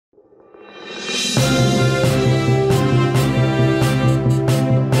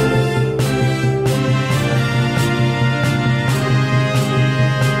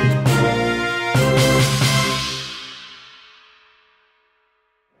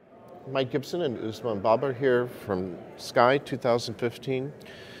Mike Gibson and Usman Babar here from SCAI 2015.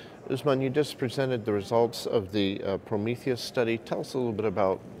 Usman, you just presented the results of the Prometheus study. Tell us a little bit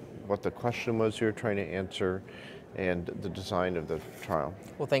about what the question was you were trying to answer and the design of the trial.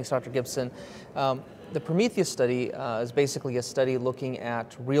 Well, thanks, Dr. Gibson. The Prometheus study is basically a study looking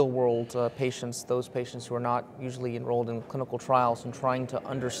at real-world patients, those patients who are not usually enrolled in clinical trials, and trying to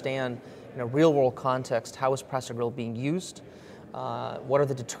understand in a real-world context how is Prasugrel being used, what are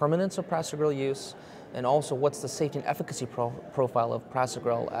the determinants of Prasugrel use, and also what's the safety and efficacy profile of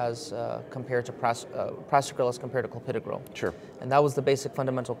Prasugrel as compared to Prasugrel as compared to Clopidogrel. Sure. And that was the basic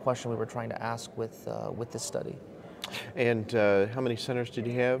fundamental question we were trying to ask with this study. And how many centers did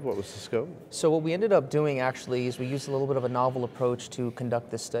you have? What was the scope? So what we ended up doing actually is we used a little bit of a novel approach to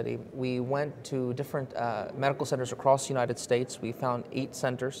conduct this study. We went to different medical centers across the United States. We found 8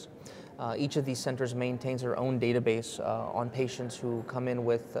 centers. Each of these centers maintains their own database on patients who come in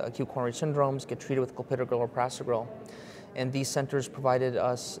with acute coronary syndromes, get treated with Clopidogrel or Prasugrel. And these centers provided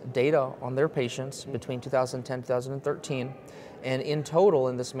us data on their patients between 2010 and 2013. And in total,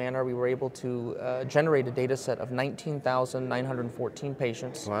 in this manner, we were able to generate a data set of 19,914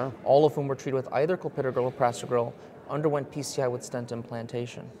 patients, wow, all of whom were treated with either Clopidogrel or Prasugrel, underwent PCI with stent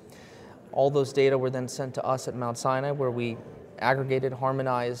implantation. All those data were then sent to us at Mount Sinai, where we aggregated,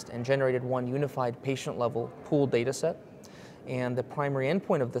 harmonized, and generated one unified patient-level pooled data set. And the primary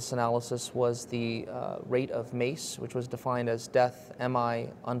endpoint of this analysis was the rate of MACE, which was defined as death, MI,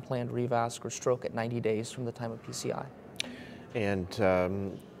 unplanned revasc, or stroke at 90 days from the time of PCI. And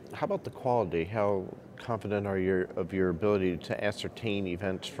how about the quality? How confident are you of your ability to ascertain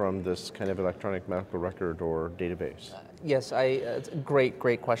events from this kind of electronic medical record or database? Yes, it's a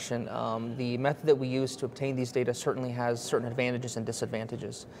great question. The method that we use to obtain these data certainly has certain advantages and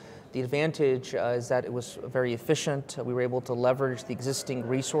disadvantages. The advantage is that it was very efficient. We were able to leverage the existing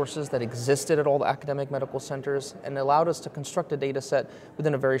resources that existed at all the academic medical centers, and allowed us to construct a data set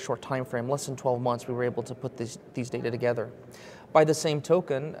within a very short time frame. Less than 12 months, we were able to put these data together. By the same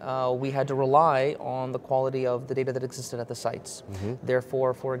token, we had to rely on the quality of the data that existed at the sites.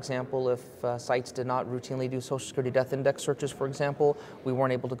 Therefore, for example, if sites did not routinely do Social Security Death Index searches, for example, we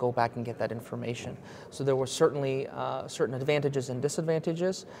weren't able to go back and get that information. So there were certainly certain advantages and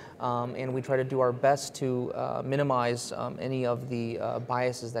disadvantages, and we try to do our best to minimize any of the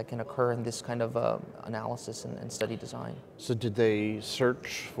biases that can occur in this kind of analysis and study design. So did they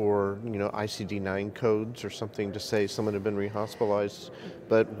search for, ICD-9 codes or something to say someone had been rehospitalized?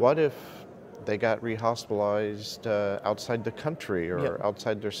 But what if they got rehospitalized outside the country or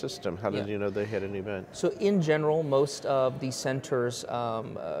outside their system? How did you know they had an event? So in general, most of these centers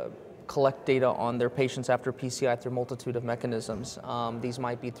collect data on their patients after PCI through a multitude of mechanisms. These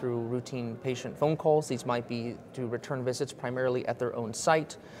might be through routine patient phone calls. These might be through return visits primarily at their own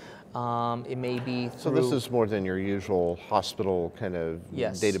site. It may be through... So this is more than your usual hospital kind of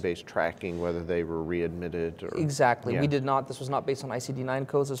database tracking, whether they were readmitted or... Exactly. We did not, this was not based on ICD-9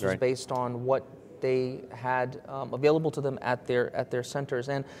 codes. This was based on what they had available to them at their centers.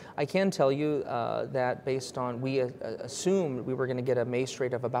 And I can tell you that based on, we assumed we were going to get a MACE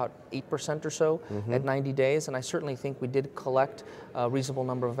rate of about 8% or so at 90 days, and I certainly think we did collect a reasonable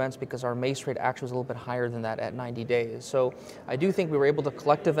number of events because our MACE rate actually was a little bit higher than that at 90 days. So I do think we were able to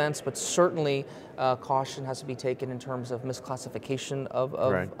collect events, but certainly caution has to be taken in terms of misclassification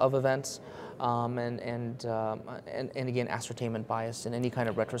of events. And again, ascertainment bias in any kind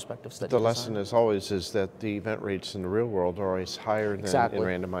of retrospective study. The lesson is that the event rates in the real world are always higher than in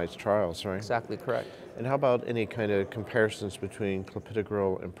randomized trials, right? Exactly correct. And how about any kind of comparisons between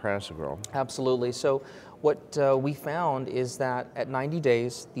Clopidogrel and Prasugrel? Absolutely. So what we found is that at 90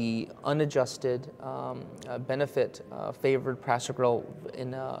 days, the unadjusted benefit favored Prasugrel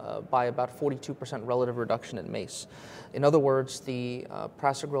by about 42% relative reduction in MACE. In other words, the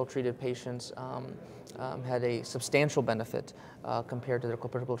Prasugrel-treated patients had a substantial benefit compared to their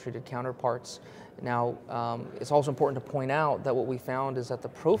Clopidogrel-treated counterparts. Now, it's also important to point out that what we found is that the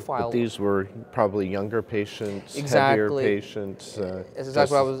profile... But these were probably younger patients, heavier patients. That's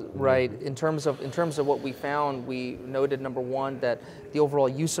exactly what I was right. In terms of what we found, we noted, number one, that the overall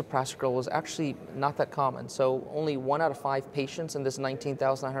use of Prasugrel was actually not that common. So only 1 out of 5 patients in this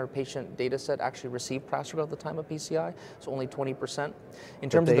 19,900 patient data set actually received Prasugrel at the time of PCI, so only 20%.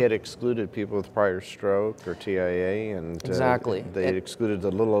 But they had excluded people with prior stroke or TIA, and they had excluded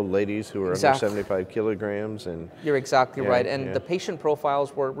the little old ladies who were under 75 kilograms. And you're exactly right, and the patient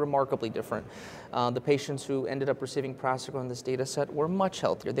profiles were remarkably different. The patients who ended up receiving Prasugrel in this data set were much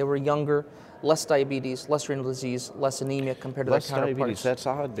healthier. They were younger, less diabetes, less renal disease, less anemia compared to their counterparts. Less diabetes, that's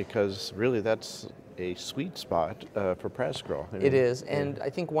odd because really that's a sweet spot for Prasugrel. It is, and I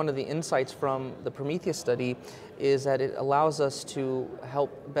think one of the insights from the Prometheus study is that it allows us to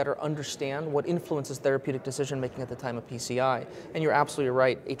help better understand what influences therapeutic decision making at the time of PCI. And you're absolutely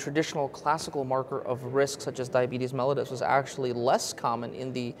right, a traditional classical marker of risk such as diabetes mellitus was actually less common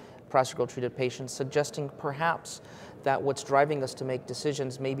in the Prasugrel treated patients, suggesting perhaps that what's driving us to make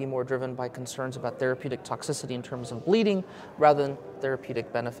decisions may be more driven by concerns about therapeutic toxicity in terms of bleeding rather than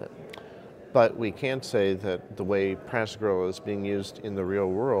therapeutic benefit. But we can say that the way Prasugrel is being used in the real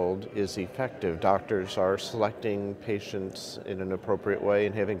world is effective. Doctors are selecting patients in an appropriate way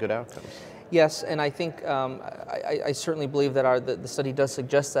and having good outcomes. Yes, and I think I certainly believe that the study does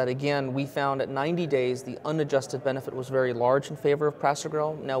suggest that. Again, we found at 90 days the unadjusted benefit was very large in favor of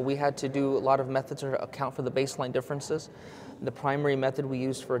Prasugrel. Now, we had to do a lot of methods to account for the baseline differences. The primary method we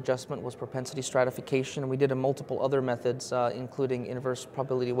used for adjustment was propensity stratification, and we did multiple other methods, including inverse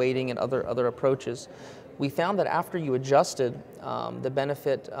probability weighting and other approaches. We found that after you adjusted, the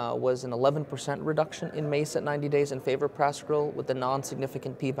benefit was an 11% reduction in MACE at 90 days in favor of Prasugrel with a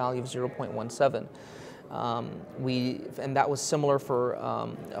non-significant p-value of 0.17. And that was similar for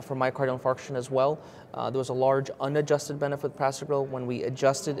myocardial infarction as well. There was a large unadjusted benefit with Prasugrel. When we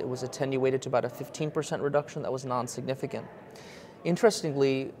adjusted, it was attenuated to about a 15% reduction. That was non-significant.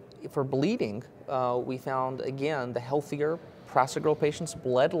 Interestingly, for bleeding, we found, again, the healthier Prasugrel patients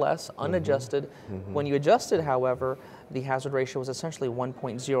bled less, unadjusted. When you adjusted, however, the hazard ratio was essentially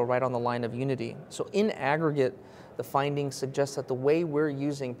 1.0, right on the line of unity. So in aggregate, the findings suggest that the way we're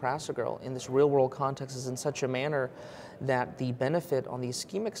using Prasugrel in this real-world context is in such a manner that the benefit on the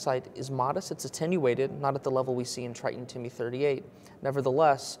ischemic site is modest, it's attenuated, not at the level we see in Triton-TIMI 38.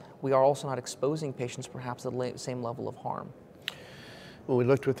 Nevertheless, we are also not exposing patients perhaps at the same level of harm. When we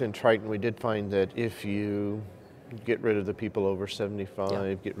looked within Triton, we did find that if you get rid of the people over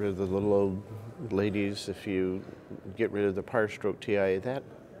 75, get rid of the little old ladies, if you get rid of the prior stroke TIA, that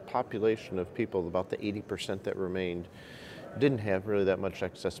population of people, about the 80% that remained, didn't have really that much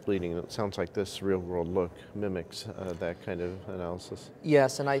excess bleeding. It sounds like this real-world look mimics that kind of analysis.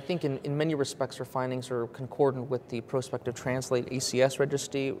 Yes, and I think in many respects our findings are concordant with the prospective Translate ACS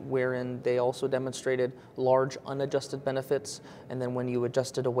registry, wherein they also demonstrated large unadjusted benefits, and then when you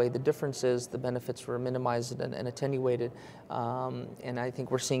adjusted away the differences, the benefits were minimized and attenuated. And I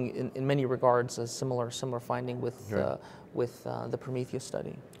think we're seeing in many regards a similar finding with the Prometheus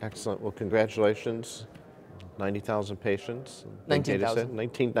study. Excellent. Well, congratulations. 90,000 patients. 19,000.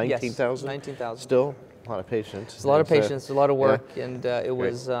 19,000? Yes, 19,000. Still a lot of patients. It's a lot of patients, a lot of work, and it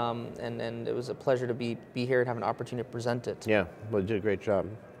was and it was a pleasure to be here and have an opportunity to present it. Yeah, well, you did a great job.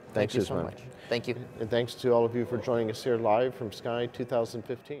 Thanks, Thank you so Usman. much. Thank you. And thanks to all of you for joining us here live from SCAI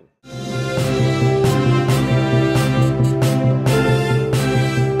 2015.